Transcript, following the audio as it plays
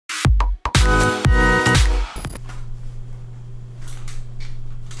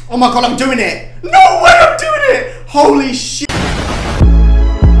Oh my god, I'm doing it! No way, I'm doing it! Holy shit!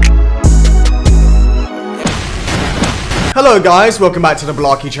 Hello guys, welcome back to the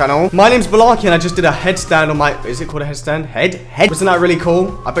Balarke channel. My name's Balarke and I just did a headstand on my... Is it called a headstand? Head? Wasn't that really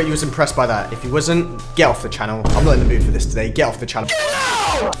cool? I bet you was impressed by that. If you wasn't, get off the channel. I'm not in the mood for this today. Get off the channel.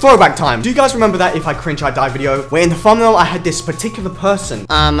 No! Throwback time. Do you guys remember that If I Cringe I Die video? Where in the thumbnail I had this particular person.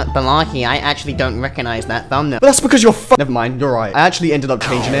 Balarke, I actually don't recognize that thumbnail. But that's because you're Never mind, you're right. I actually ended up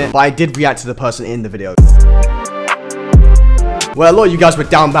changing it, but I did react to the person in the video. Well, a lot of you guys were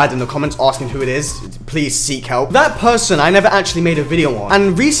down bad in the comments asking who it is. Please seek help. That person I never actually made a video on.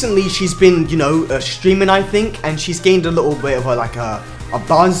 And recently she's been, you know, streaming, I think. And she's gained a little bit of a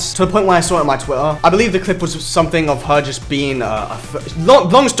buzz. To the point where I saw it on my Twitter. I believe the clip was something of her just being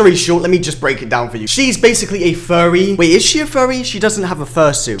long story short, let me just break it down for you. She's basically a furry. Wait, is she a furry? She doesn't have a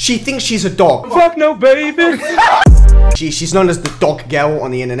fursuit. She thinks she's a dog. Fuck no, baby. She's known as the dog girl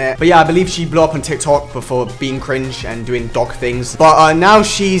on the internet. But yeah, I believe she blew up on TikTok before being cringe and doing dog things. But now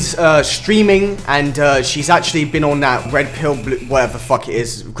she's streaming and she's actually been on that red pill, blue, whatever the fuck it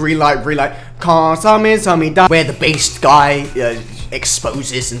is. Green light, can't tell me that. Where the based guy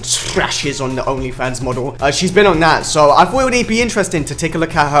exposes and trashes on the OnlyFans model. She's been on that. So I thought it would be interesting to take a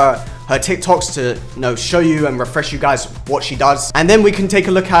look at her TikToks to, you know, show you and refresh you guys what she does. And then we can take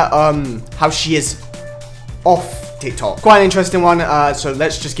a look at how she is off TikTok. Quite an interesting one, so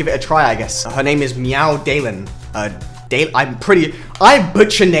let's just give it a try, I guess. Her name is Meow Dalen. I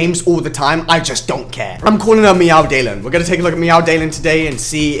butcher names all the time, I just don't care. I'm calling her Meow Dalen. We're gonna take a look at Meow Dalen today and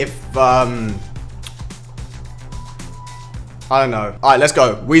see if, I don't know. Alright, let's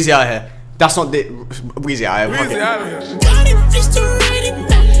go. Wheezy out of here. That's not the, Wheezy out of here. Wheezy out of here.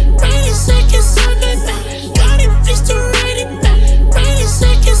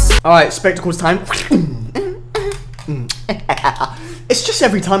 Alright, spectacles time. It's just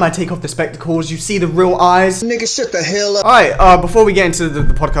every time I take off the spectacles, you see the real eyes. Nigga, shut the hell up. Alright, before we get into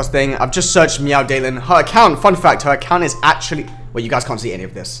the podcast thing, I've just searched Meow Dalen. Her account, fun fact, her account is actually... Well, you guys can't see any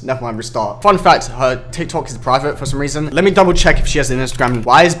of this. Never mind, restart. Fun fact, her TikTok is private for some reason. Let me double check if she has an Instagram.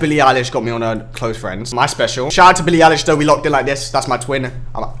 Why has Billie Eilish got me on her close friends? My special. Shout out to Billie Eilish though, we locked in like this. That's my twin.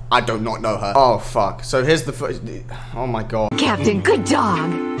 I do not know her. Oh, fuck. So here's the... Oh my god. Captain, good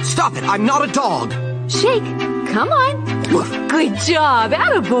dog. Stop it, I'm not a dog. Shake, come on. Good job,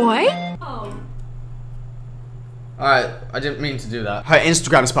 attaboy. Oh. Alright, I didn't mean to do that. Her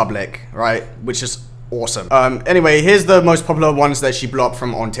Instagram's public, right? Which is awesome. Anyway, here's the most popular ones that she blew up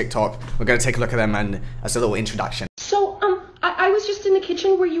from on TikTok. We're gonna take a look at them and as a little introduction. So, I was just in the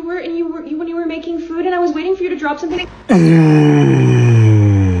kitchen where you were when you were making food and I was waiting for you to drop something.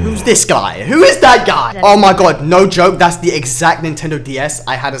 Who's this guy? Who is that guy? Oh my god, no joke, that's the exact Nintendo DS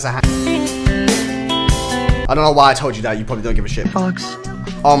I had as a hand. I don't know why I told you that, you probably don't give a shit.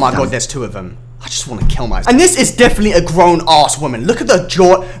 Oh my god, there's two of them. I just want to kill myself. And this is definitely a grown-ass woman. Look at the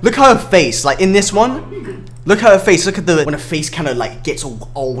jaw, look at her face, like in this one. Look at her face, look at when her face kind of like gets all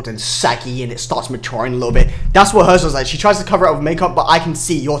old and saggy and it starts maturing a little bit. That's what hers was like. She tries to cover it up with makeup, but I can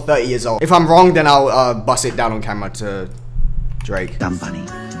see you're 30 years old. If I'm wrong, then I'll bust it down on camera to Drake. Dumb bunny.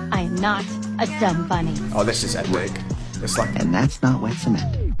 I am not a dumb bunny. Oh, this is epic. It's like... And that's not wet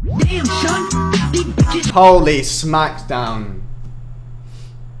cement. Damn, son. Holy smackdown.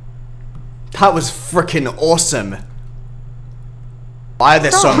 That was freaking awesome. Why are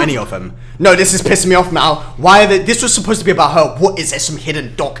there so many of them? No, this is pissing me off now. Why are they... This was supposed to be about her. What, is there some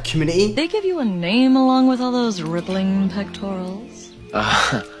hidden dog community? They give you a name along with all those rippling pectorals?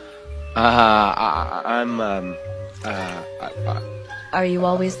 Are you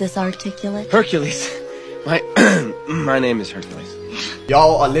always this articulate? Hercules. My name is Hercules.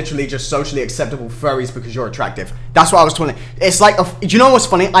 Y'all are literally just socially acceptable furries because you're attractive. That's what I was telling you. It's like, you know what's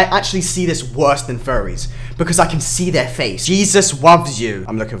funny? I actually see this worse than furries because I can see their face. Jesus loves you.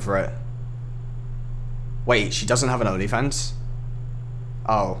 I'm looking for it. Wait, she doesn't have an OnlyFans?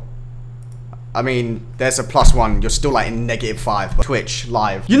 Oh. I mean, there's a +1. You're still like in -5. But Twitch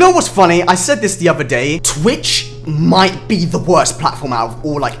live. You know what's funny? I said this the other day. Twitch might be the worst platform out of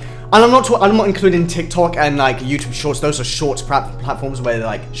all. Like, and I'm not including TikTok and like YouTube Shorts. Those are shorts platforms where they're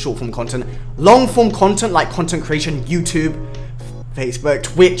like short form content. Long form content like content creation, YouTube, Facebook,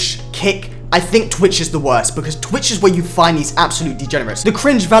 Twitch, Kick. I think Twitch is the worst because Twitch is where you find these absolute degenerates. The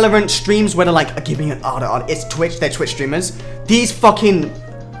cringe Valorant streams where they're like giving an it's Twitch. They're Twitch streamers. These fucking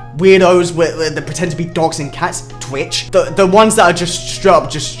weirdos where they pretend to be dogs and cats. Twitch. The ones that are just straight up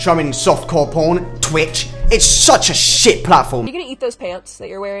just showing softcore porn. Twitch. It's such a shit platform. Are you gonna eat those pants that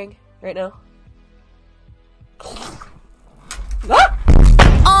you're wearing right now?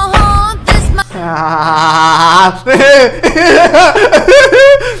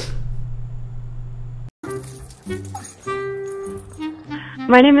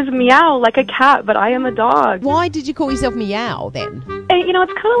 My name is Meow, like a cat, but I am a dog. Why did you call yourself Meow then? You know,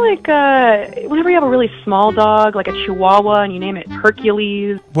 it's kind of like whenever you have a really small dog, like a Chihuahua, and you name it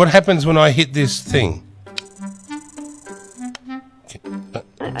Hercules. What happens when I hit this thing?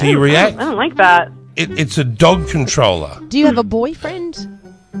 Do you react? I don't like that. It's a dog controller. Do you have a boyfriend?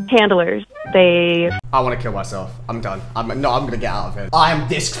 Handlers. I want to kill myself. I'm done. I'm gonna get out of here. I am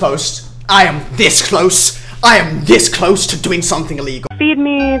this close. I am this close. I am this close to doing something illegal. Feed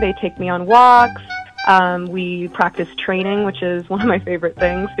me. They take me on walks. We practice training, which is one of my favorite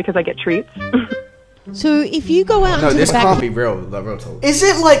things because I get treats. So if you go out No, into this the back... can't be real, the real talk. Is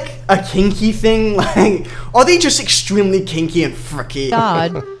it like a kinky thing? Like, are they just extremely kinky and fricky?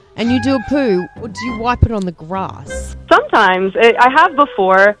 Yard, and you do a poo, or do you wipe it on the grass? Sometimes. I have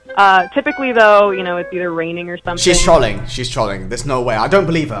before. Typically, though, you know, it's either raining or something. She's trolling. She's trolling. There's no way. I don't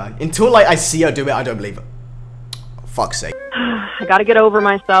believe her. Until, like, I see her do it, I don't believe her. Fuck's sake. I gotta get over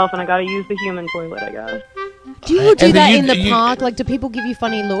myself, and I gotta use the human toilet, I guess. Do you do that in the park? Like, do people give you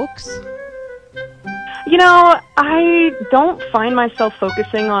funny looks? You know, I don't find myself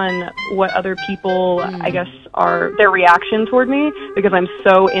focusing on what other people, I guess, are their reaction toward me, because I'm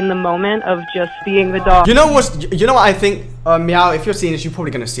so in the moment of just being the dog. You know what I think, Meow, if you're seeing this, you're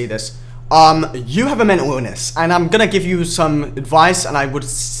probably gonna see this. You have a mental illness, and I'm gonna give you some advice, and I would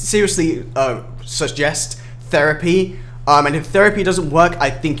seriously suggest therapy. And if therapy doesn't work, I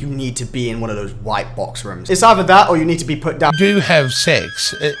think you need to be in one of those white box rooms. It's either that or you need to be put down. You do have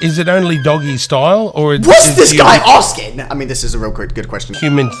sex. Is it only doggy style, or what's this guy asking? I mean, this is a real good question.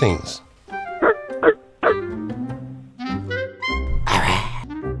 Human things.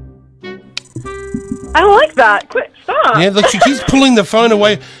 I don't like that. Quit. Stop. Yeah, look, she keeps pulling the phone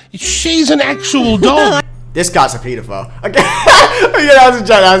away. She's an actual dog. This guy's a pedophile. Okay. Yeah, that was a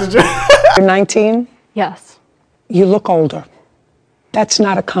joke. That was a joke. You're 19? Yes. You look older. That's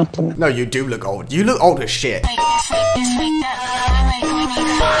not a compliment. No, you do look old. You look old as shit. That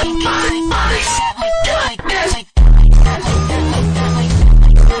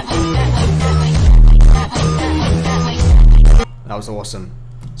was awesome.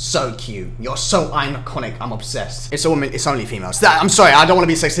 So cute. You're so iconic. I'm obsessed. It's only females. I'm sorry, I don't want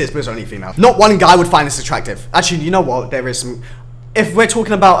to be sexist, but it's only females. Not one guy would find this attractive. Actually, you know what? There is some... If we're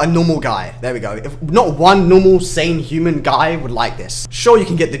talking about a normal guy, there we go. If not one normal, sane human guy would like this. Sure, you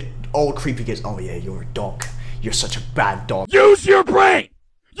can get the old creepy kids. Oh yeah, you're a dog. You're such a bad dog. Use your brain!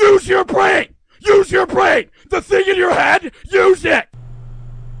 Use your brain! Use your brain! The thing in your head, use it!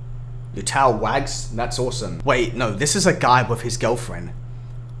 Your tail wags? That's awesome. Wait, no, this is a guy with his girlfriend.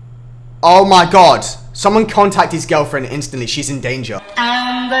 Oh my god. Someone contact his girlfriend instantly. She's in danger.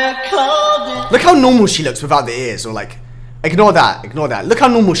 Look how normal she looks without the ears, or like... Ignore that, ignore that. Look how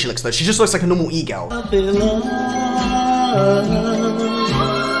normal she looks though. She just looks like a normal e-girl.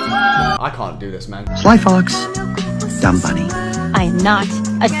 I can't do this, man. Sly Fox, dumb bunny. I am not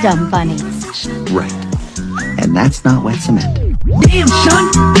a dumb bunny. Right. And that's not wet cement. Damn,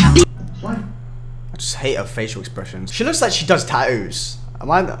 son! I just hate her facial expressions. She looks like she does tattoos.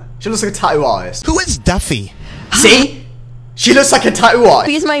 She looks like a tattoo artist. Who is Duffy? See? She looks like a tattoo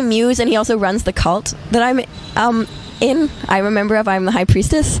artist. He's my muse, and he also runs the cult that I'm in. I'm a member of. I'm the High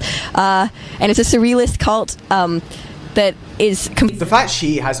Priestess, and it's a surrealist cult that is... The fact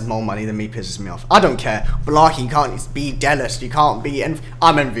she has more money than me pisses me off. I don't care. Balarke, you can't be jealous. You can't be...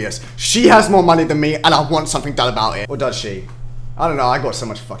 I'm envious. She has more money than me, and I want something done about it. Or does she? I don't know. I got so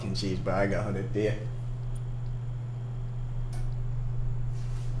much fucking cheese, but I got her dear.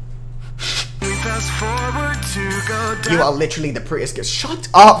 You are literally the prettiest girl. Shut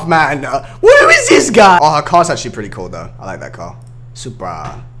up, man. Who is this guy? Oh, her car's actually pretty cool, though. I like that car.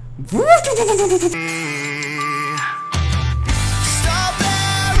 Supra.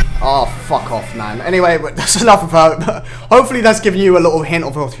 Oh, fuck off, man. Anyway, that's enough of her. Hopefully that's given you a little hint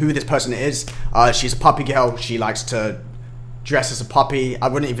of who this person is. She's a puppy girl. She likes to dress as a puppy. I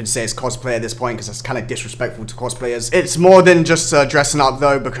wouldn't even say it's cosplay at this point because that's kind of disrespectful to cosplayers. It's more than just dressing up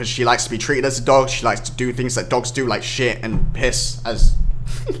though, because she likes to be treated as a dog. She likes to do things that dogs do, like shit and piss as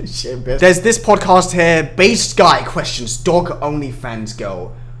shit and piss. There's this podcast here, Based Guy questions dog OnlyFans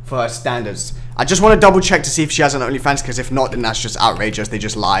girl for her standards. I just want to double check to see if she has an OnlyFans, because if not, then that's just outrageous. They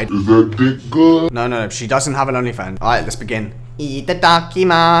just lied. Is that dick good? No, she doesn't have an OnlyFans. Alright, let's begin.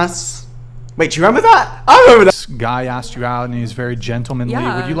 Itadakimasu. Wait, do you remember that? I remember that. This guy asked you out and he's very gentlemanly.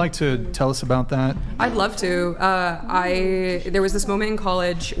 Yeah. Would you like to tell us about that? I'd love to. There was this moment in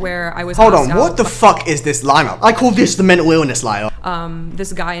college where I was Hold asked on, what the fuck is this lineup? I call this the mental illness lineup.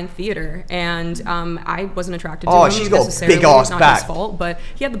 This guy in theater, and I wasn't attracted to Oh, him she's got a necessarily. big ass It's not back. his fault, but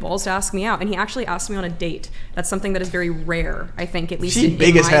he had the balls to ask me out, and he actually asked me on a date. That's something that is very rare, I think, at least She's in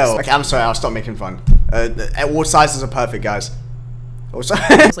big as my hell. Okay, I'm sorry, I'll stop making fun. All sizes are perfect, guys. Also,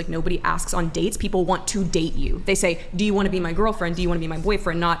 it's like nobody asks on dates. People want to date you. They say, do you want to be my girlfriend? Do you want to be my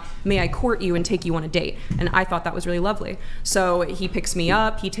boyfriend? Not, may I court you and take you on a date? And I thought that was really lovely. So he picks me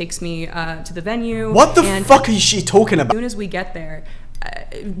up. He takes me to the venue. What the fuck is she talking about? As soon as we get there,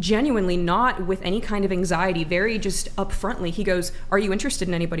 genuinely not with any kind of anxiety, very just upfrontly, he goes, are you interested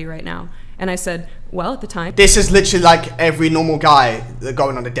in anybody right now? And I said, well, at the time. This is literally like every normal guy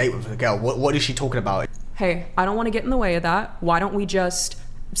going on a date with a girl. What is she talking about? Hey, I don't want to get in the way of that. Why don't we just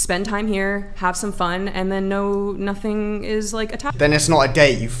spend time here, have some fun, and then nothing is like attached. Then it's not a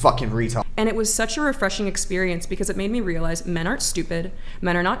date, you fucking retard. And it was such a refreshing experience because it made me realize men aren't stupid,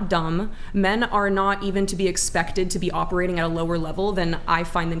 men are not dumb, men are not even to be expected to be operating at a lower level than I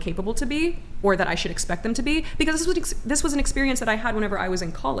find them capable to be, or that I should expect them to be, because this was an experience that I had whenever I was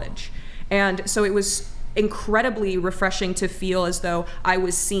in college. And so it was incredibly refreshing to feel as though I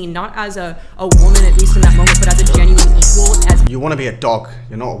was seen not as a woman, at least in that moment, but as a genuine equal. You want to be a dog,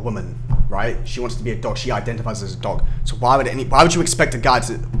 you're not a woman, right? She wants to be a dog, she identifies as a dog. So why would you expect a guy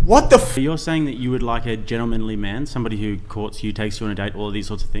to, what the f? You're saying that you would like a gentlemanly man, somebody who courts you, takes you on a date, all of these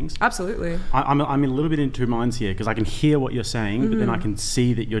sorts of things? Absolutely. I'm a little bit in two minds here, because I can hear what you're saying, but then I can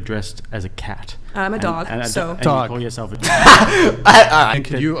see that you're dressed as a cat. I'm a dog, so. And you call yourself a dog.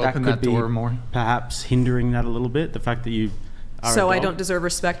 Could you open that door more? Perhaps hindering that a little bit, the fact that you are So a dog. I don't deserve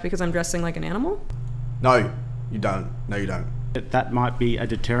respect because I'm dressing like an animal? No, you don't. No, you don't. That might be a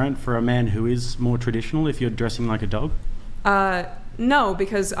deterrent for a man who is more traditional if you're dressing like a dog? No,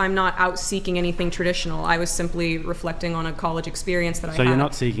 because I'm not out seeking anything traditional. I was simply reflecting on a college experience that I had. So you're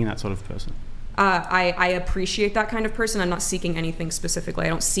not seeking that sort of person? I appreciate that kind of person. I'm not seeking anything specifically. I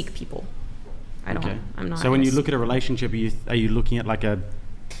don't seek people. I'm not. So when you look at a relationship, are you looking at like a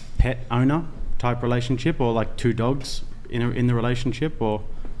pet owner type relationship, or like two dogs in the relationship, or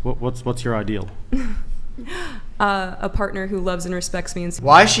what's your ideal? A partner who loves and respects me. And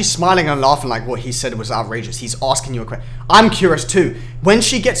why is she smiling and laughing like what he said was outrageous? He's asking you a question. I'm curious too. When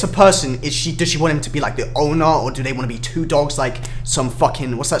she gets a person, does she want him to be like the owner, or do they want to be two dogs like some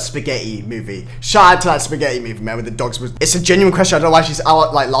fucking, what's that spaghetti movie? Shout out to that spaghetti movie, man, with the dogs. It's a genuine question. I don't know why she's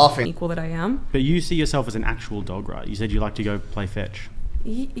out like laughing. Equal that I am. But you see yourself as an actual dog, right? You said you like to go play fetch.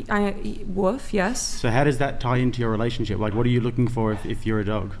 Woof, yes. So how does that tie into your relationship? Like, what are you looking for if you're a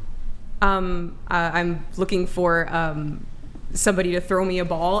dog? I'm looking for somebody to throw me a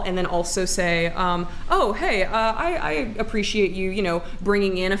ball and then also say, oh, hey, I appreciate you,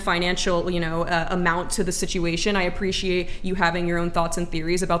 bringing in a financial, amount to the situation. I appreciate you having your own thoughts and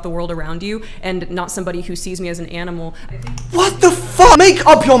theories about the world around you, and not somebody who sees me as an animal. What the fuck? Make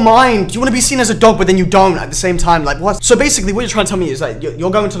up your mind. You want to be seen as a dog, but then you don't at the same time. Like, what? So basically, what you're trying to tell me is like, you're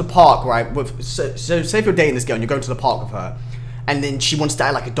going to the park, right? So say if you're dating this girl and you're going to the park with her, and then she wants to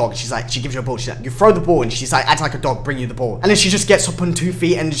act like a dog. She's like, she gives you a ball. She's like, you throw the ball, and she's like, act like a dog, bring you the ball. And then she just gets up on 2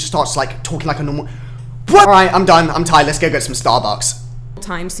 feet and just starts like talking like a normal. What? All right, I'm done. I'm tired. Let's go get some Starbucks.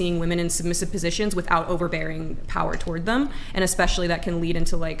 Time seeing women in submissive positions without overbearing power toward them, and especially that can lead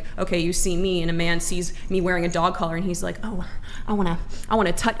into like, okay, you see me and a man sees me wearing a dog collar and he's like, oh, I want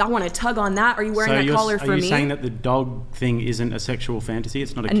to tug on that. Are you wearing that collar for me? Are you saying that the dog thing isn't a sexual fantasy?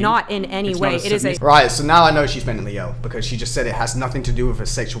 It's not a kink? Not in any way. It is a right. So now I know she's mentally ill because she just said it has nothing to do with a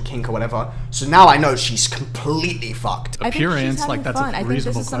sexual kink or whatever. So now I know she's completely fucked. Appearance, like that's fun. a reasonable question. I think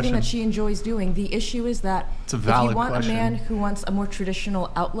this is something that she enjoys doing. The issue is that it's a valid if you want question. a man who wants a more traditional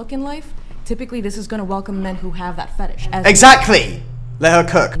outlook in life, typically this is going to welcome men who have that fetish. Exactly. Let her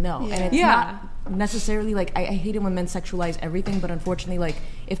cook. No, and it's not necessarily like I hate it when men sexualize everything, but unfortunately, like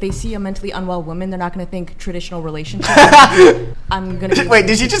if they see a mentally unwell woman, they're not going to think traditional relationship. I'm gonna be wait.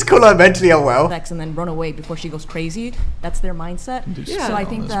 Did you just call her mentally unwell? Sex and then run away before she goes crazy. That's their mindset. Yeah. So I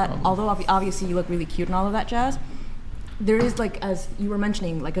think that although obviously you look really cute and all of that jazz, there is, like, as you were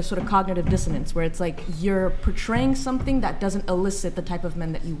mentioning, like a sort of cognitive dissonance where it's like you're portraying something that doesn't elicit the type of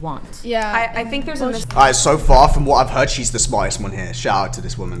men that you want. Yeah, I think there's a Alright, so far from what I've heard, she's the smartest one here. Shout out to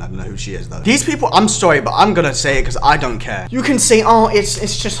this woman. I don't know who she is though. These people, I'm sorry, but I'm gonna say it because I don't care. You can say, oh,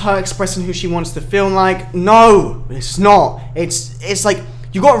 it's just her expressing who she wants to feel like. No, it's not. It's like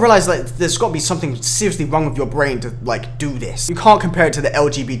you gotta realize that there's gotta be something seriously wrong with your brain to like do this. You can't compare it to the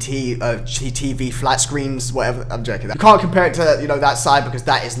LGBT TV flat screens, whatever. I'm joking. You can't compare it to, you know, that side, because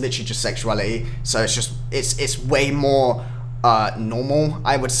that is literally just sexuality. So it's just it's way more normal,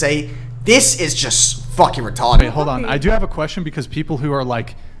 I would say. This is just fucking retarded. Wait, hold on. I do have a question, because people who are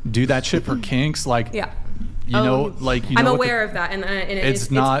like do that shit for kinks, like yeah. You know, like you know. I'm aware of that, and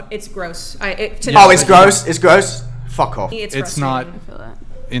it's not. It's gross. It's gross. It's gross. Fuck off. It's not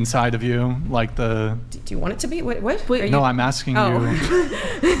inside of you, like the. Do you want it to be? What? Wait, no, I'm asking you.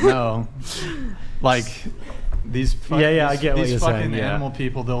 No, like these. I get what these you're fucking saying. animal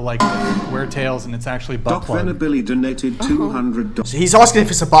people, they'll like wear tails, and it's actually butt Doc plug. Venabilly donated $200. So he's asking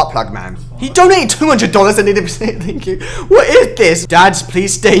if it's a butt plug, man. He donated $200 and didn't say thank you. What is this? Dads,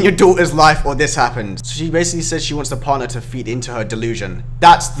 please stay in your daughter's life or this happens. So she basically says she wants the partner to feed into her delusion.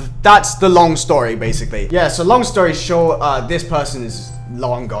 That's the long story, basically. Yeah, so long story short, this person is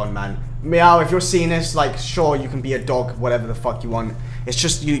long gone, man. Meow, if you're seeing this, like, sure, you can be a dog, whatever the fuck you want. It's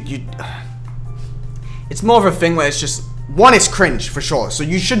just, it's more of a thing where it's just, one, it's cringe, for sure. So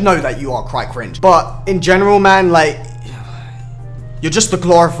you should know that you are quite cringe. But in general, man, like, you're just a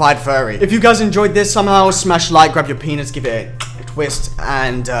glorified furry. If you guys enjoyed this somehow, smash like, grab your penis, give it a twist.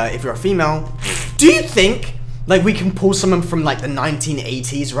 And if you're a female, do you think, like, we can pull someone from, like, the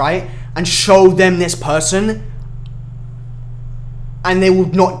 1980s, right? And show them this person, and they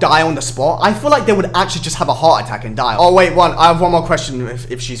would not die on the spot? I feel like they would actually just have a heart attack and die. Oh wait, I have one more question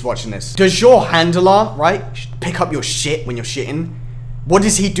if she's watching this. Does your handler, right, pick up your shit when you're shitting? What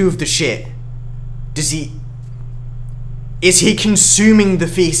does he do with the shit? Is he consuming the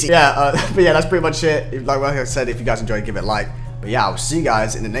feces? Yeah, but yeah, that's pretty much it. Like I said, if you guys enjoyed, give it a like. But yeah, I'll see you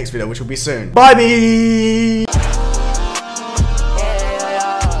guys in the next video, which will be soon. Bye-bye!